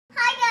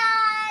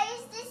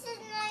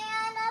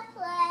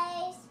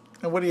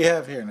And what do you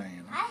have here,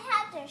 NyYanna? I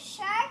have the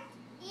shark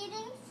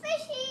eating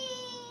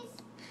fishies.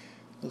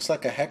 Looks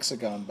like a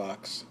hexagon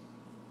box.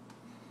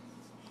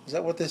 Is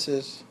that what this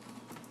is?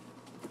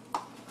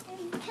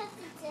 Because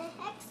it's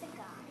a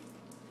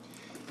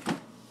hexagon.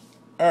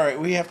 Alright,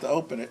 we have to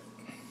open it.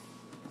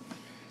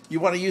 You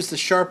want to use the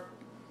sharp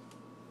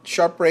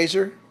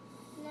razor?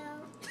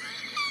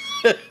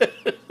 No.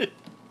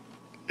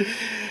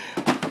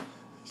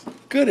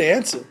 Good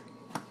answer.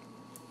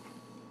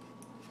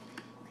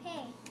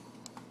 Okay.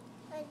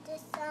 Put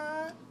this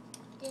on.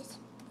 This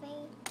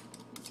thing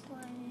will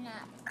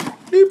not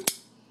cut. Beep.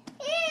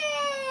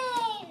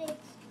 Yay!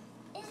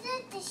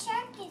 Isn't the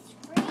shark is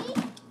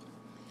free?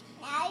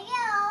 Now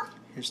you.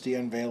 Here's the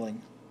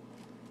unveiling.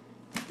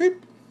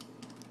 Beep.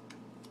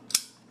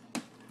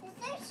 Is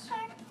that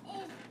shark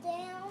is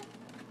down?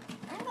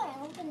 I'm going to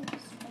open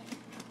this thing.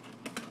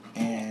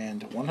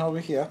 And one over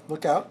here.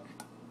 Look out.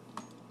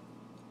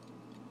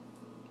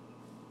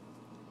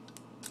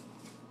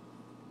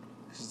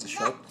 This is the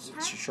shark.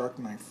 It's a shark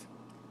knife.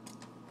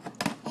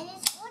 And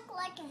it's look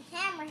like a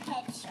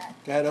hammerhead shark.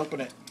 Go ahead,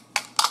 open it.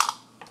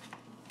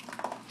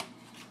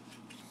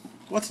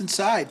 What's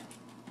inside?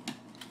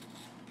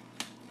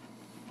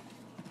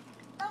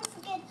 Don't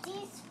forget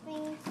these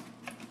things.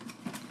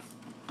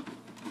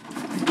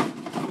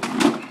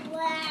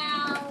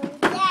 Wow,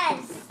 that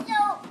is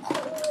so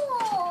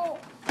cool.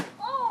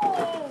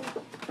 Oh,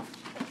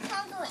 it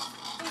comes with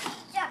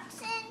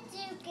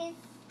instructions.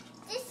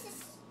 This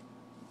is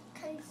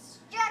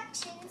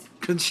constructions.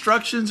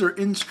 Constructions or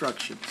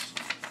instructions?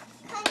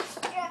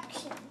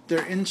 Construction.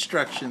 They're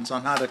instructions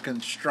on how to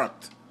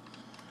construct.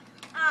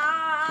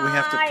 We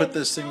have to put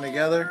this thing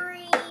together.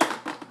 Hungry.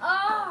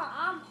 Oh,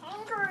 I'm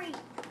hungry.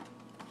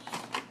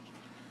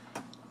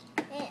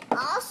 It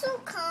also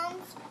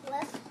comes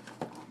with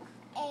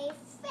a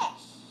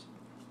fish.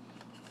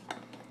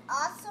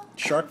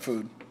 Shark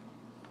food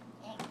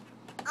It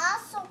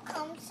also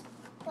comes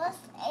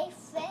with a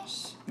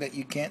fish. that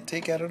you can't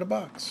take out of the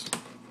box.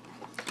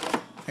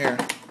 Here.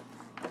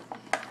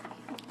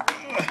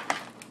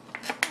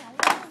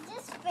 What is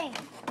this thing?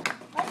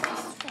 What's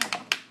this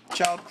thing?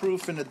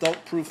 Child-proof and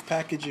adult-proof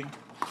packaging.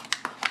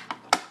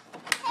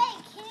 Hey,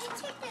 can you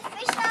take the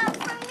fish out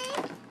for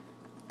me?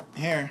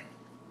 Here.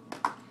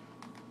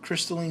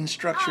 Crystalline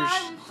structures.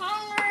 I'm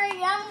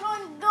hungry. I'm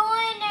going to go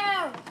in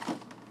there.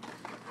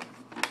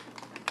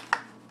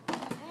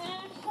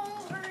 I'm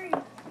hungry.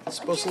 It's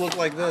supposed to look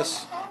like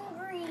this. I'm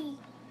hungry.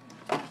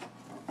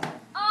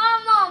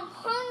 I'm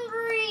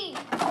hungry.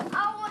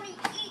 I want to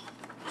eat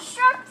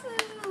shark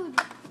food.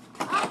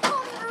 I'm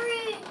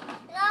hungry.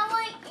 And I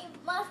want to eat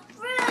my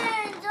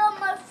friends. All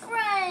my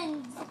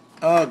friends.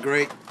 Oh,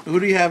 great. Who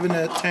do you have in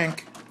the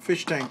tank?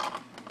 Fish tank.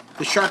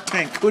 The shark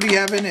tank. Who do you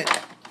have in it?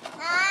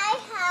 I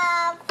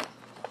have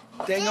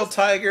Daniel this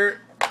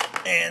Tiger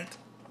and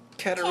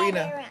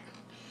Katarina. Katarina.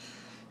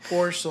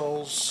 Poor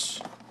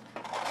souls.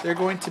 They're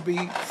going to be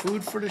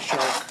food for the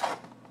shark.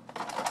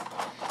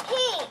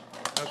 Hey,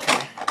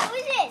 Okay. who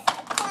is this? A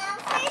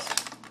clownfish?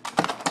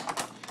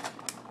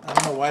 I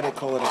don't know why they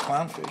call it a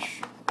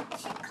clownfish.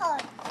 She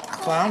called it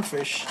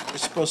Clownfish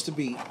is supposed to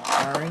be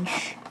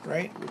orange,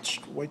 right? With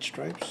white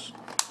stripes.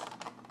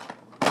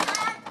 I'm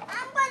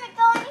going to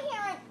go in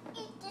here and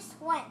eat this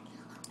one.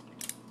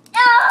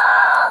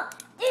 No!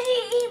 Did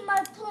he eat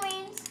my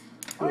planes?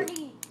 Or What? did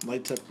he?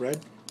 Lights up red.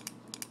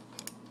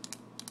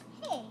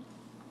 Hey.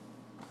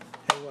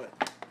 Hey, what?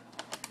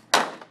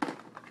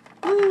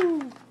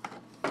 Woo!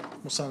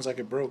 Well, sounds like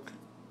it broke.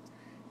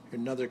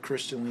 Another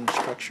crystalline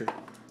structure.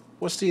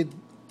 What's the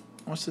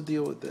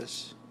deal with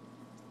this?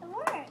 It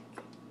worked.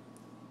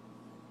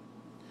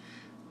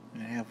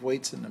 And they have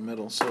weights in the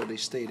middle so they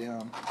stay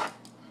down.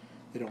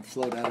 They don't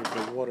float out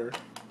of the water.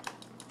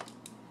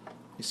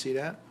 You see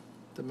that?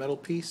 The metal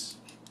piece?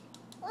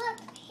 Look,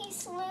 he's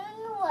swimming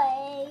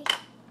away.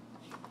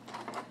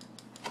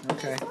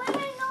 Okay. He's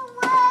swimming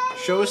away.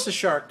 Show us the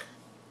shark.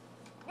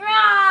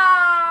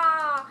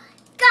 Ah!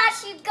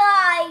 Gosh, you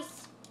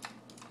guys.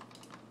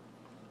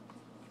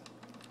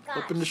 Gosh.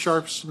 Open the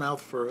shark's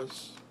mouth for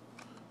us.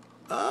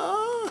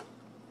 Ah!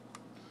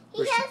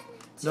 He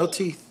has No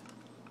teeth.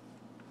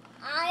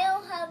 I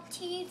don't have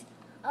teeth.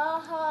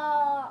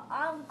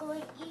 I'm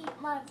going to eat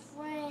my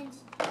friends,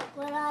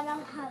 but I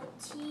don't have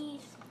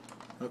teeth.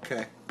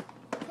 Okay.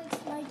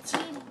 Fix my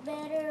teeth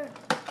better.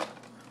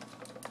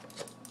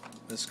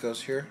 This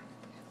goes here.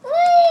 Whee!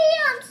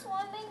 I'm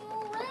swimming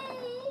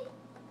away.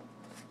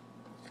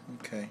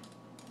 Okay.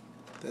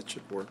 That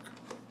should work.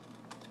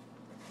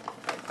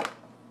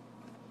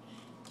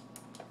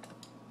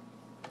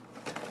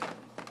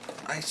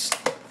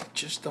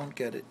 Just don't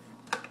get it.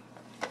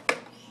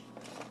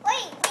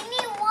 Wait, we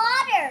need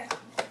water.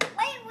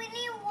 Wait, we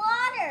need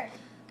water.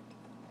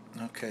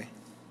 Okay.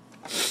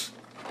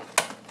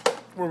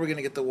 Where are we going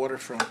to get the water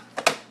from?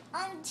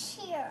 On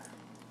here.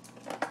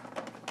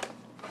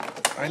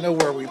 I know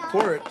where we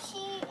pour it.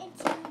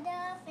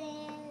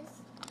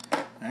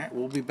 Alright,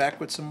 we'll be back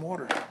with some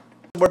water.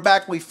 We're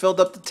back. We filled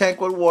up the tank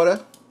with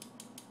water.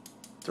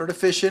 Throw the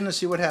fish in and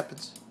see what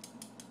happens.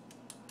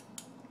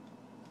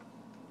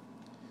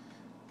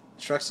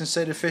 instructions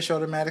say the fish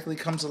automatically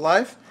comes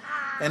alive,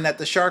 and that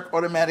the shark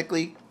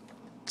automatically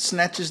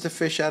snatches the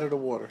fish out of the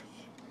water.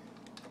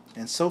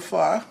 And so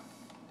far,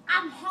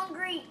 I'm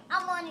hungry.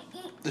 I want to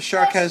eat the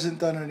shark fish. hasn't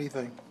done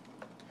anything.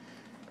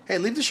 Hey,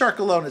 leave the shark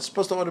alone. It's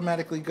supposed to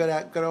automatically go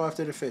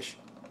after the fish.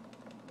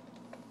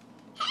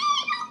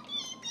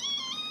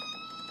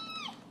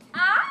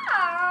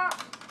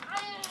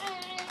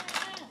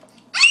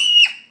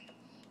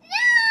 No!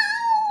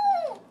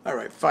 All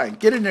right, fine.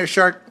 Get in there,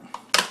 shark.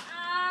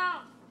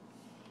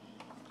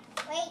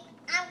 Wait,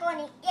 I'm going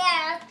to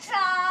get a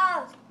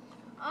child.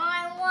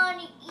 I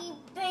want to eat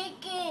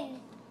bacon.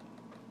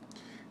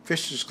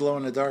 Fish just glow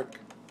in the dark.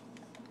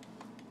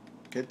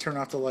 Okay, turn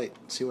off the light.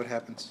 See what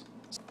happens.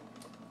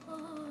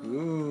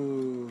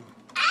 Ooh.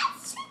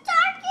 It's so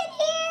dark in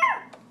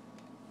here.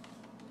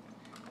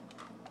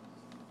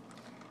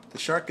 The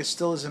shark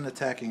still isn't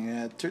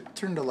attacking.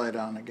 Turn the light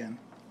on again.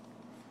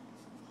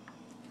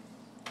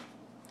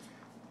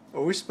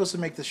 Are we supposed to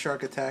make the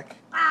shark attack?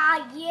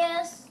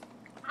 Yes.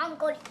 I'm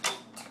going to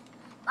eat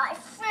my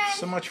friend.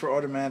 So much for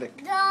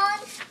automatic. Done.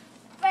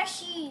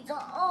 Freshies.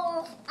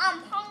 Oh, I'm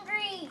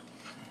hungry.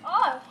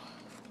 Oh.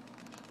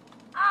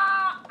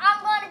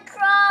 I'm going to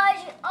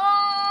crush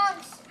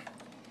arms.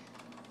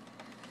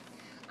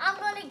 I'm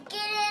going to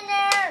get in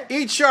there.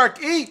 Eat, shark,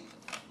 eat!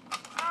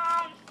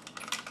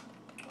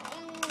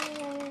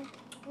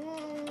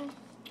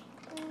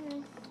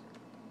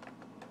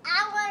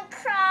 I'm going to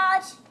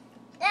crush.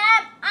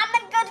 I'm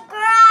going to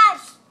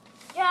crush.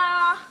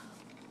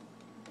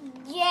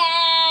 Yeah,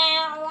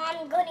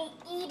 I'm going to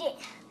eat it.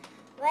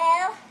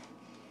 Well,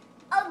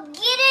 I'll get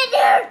in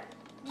there.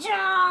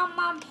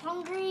 I'm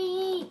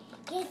hungry.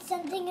 Get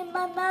something in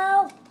my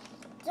mouth.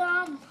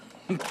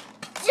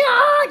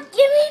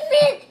 Give me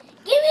it.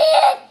 Give me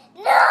it.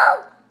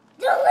 No.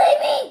 Don't leave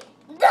me.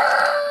 No.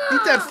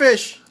 Eat that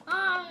fish!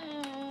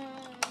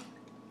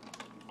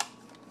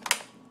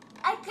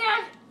 I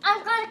can't.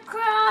 I'm going to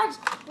crush.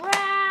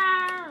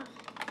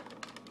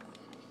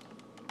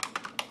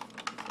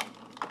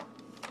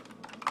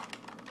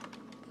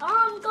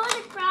 I'm going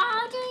to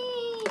crush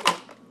it.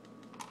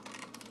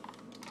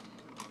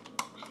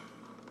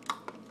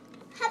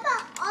 How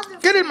about other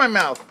Get in my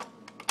mouth!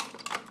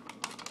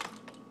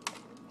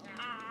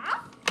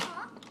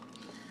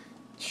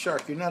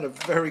 Shark, you're not a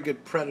very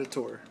good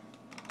predator.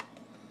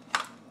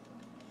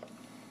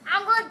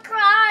 I'm going to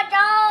cry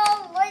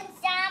all one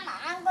time.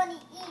 I'm going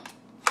to eat.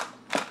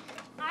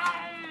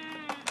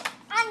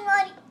 I'm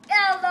going to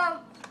kill them.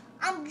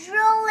 I'm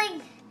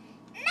drooling.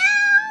 No!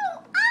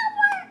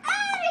 We're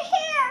out of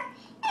here.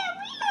 And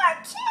we are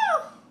too.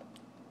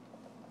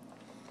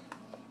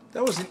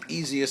 That was an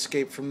easy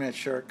escape from that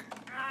shark.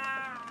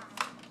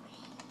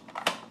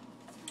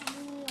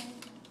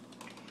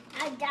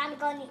 I'm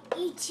going to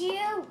eat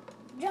you.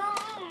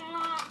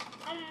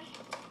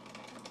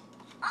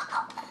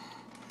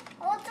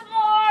 What's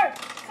more?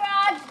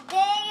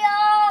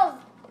 Crocodile.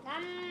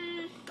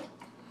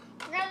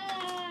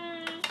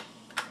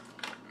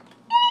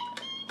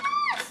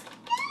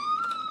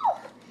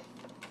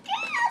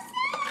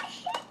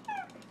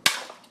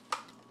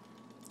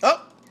 Oh!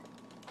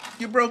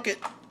 You broke it.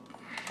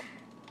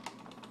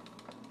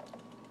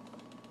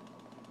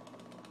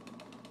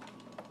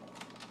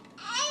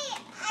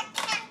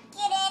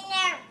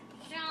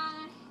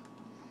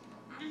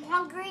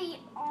 Hungry.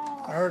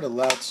 Oh. I heard a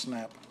loud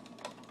snap.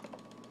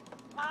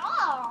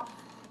 Oh.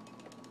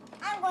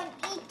 I'm going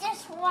to eat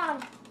this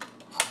one.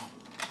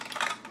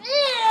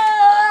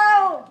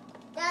 Ew.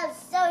 That's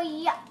so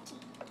yucky.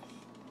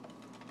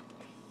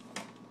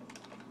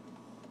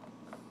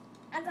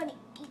 I'm going to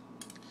eat.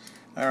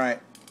 All right.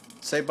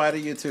 Say bye to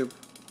YouTube.